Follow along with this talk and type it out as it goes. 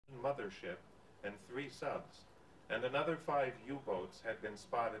mothership and 3 subs, and another 5 U-boats had been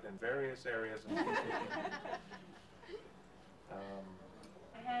spotted in various areas of I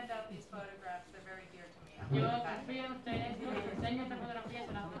hand out these photographs, they're very dear to me.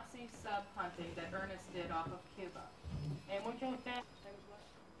 See sub hunting that Ernest did off of Cuba.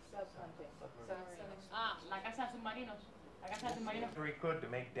 Sub hunting. La casa de submarinos. La casa de submarinos. Very good to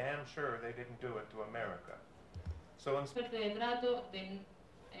make damn sure they didn't do it to America. So instead De trato de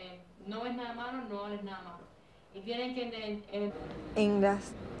no ves nada malo, no hables nada malo. Y tienen que en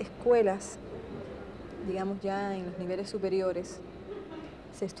las escuelas, digamos ya en los niveles superiores,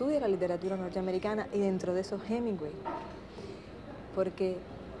 se estudia la literatura norteamericana y dentro de eso Hemingway, porque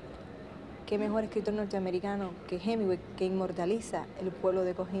qué mejor escritor norteamericano que Hemingway, que inmortaliza el pueblo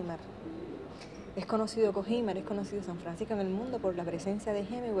de Cojimar. Es conocido Cojimar, es conocido San Francisco en el mundo por la presencia de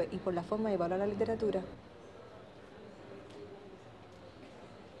Hemingway y por la forma de evaluar la literatura.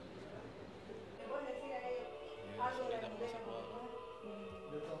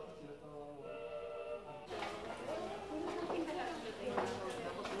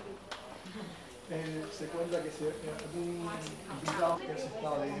 Se cuenta que un invitado que se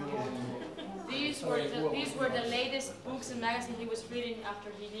estaba leyendo. These were the latest books and magazines he was reading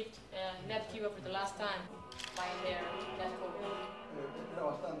after he left Cuba for the last time. By their death quote. Era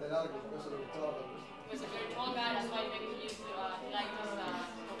bastante largo, por eso le gustaba. He was a very tall guy, that's why maybe he liked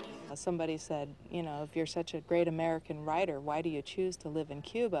this. Somebody said, you know, if you're such a great American writer, why do you choose to live in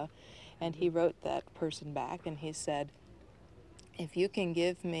Cuba? And he wrote that person back and he said, if you can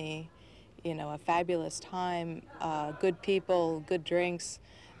give me, you know, a fabulous time, good people, good drinks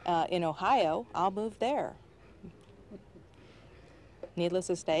in Ohio, I'll move there. Needless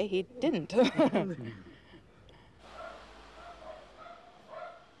to say, he didn't. I'm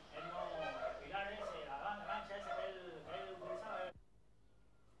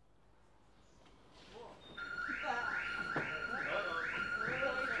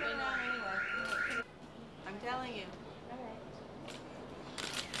telling you.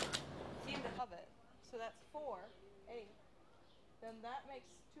 See the of it. So that's 4, 8. Then that makes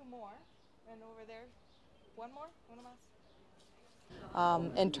 2 more. And over there, 1 more? One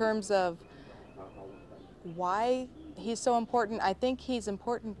más. In terms of why he's so important, I think he's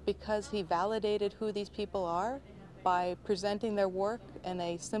important because he validated who these people are by presenting their work in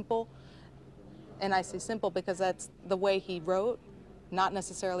a simple, and I say simple because that's the way he wrote, not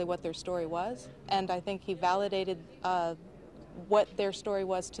necessarily what their story was. And I think he validated what their story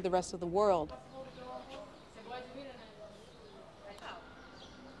was to the rest of the world.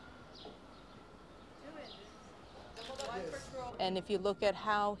 And if you look at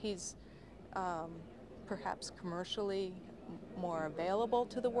how he's perhaps commercially more available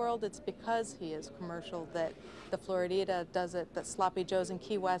to the world, it's because he is commercial that the Floridita does it, that Sloppy Joe's in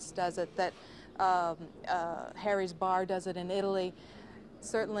Key West does it, that Harry's Bar does it in Italy.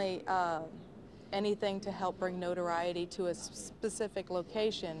 Certainly anything to help bring notoriety to a specific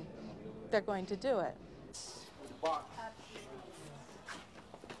location, they're going to do it.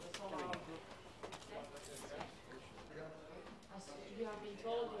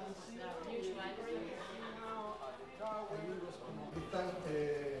 Están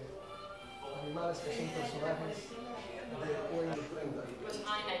animales que son personajes de hoy en 30. It was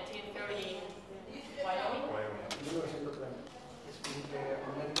high 1930.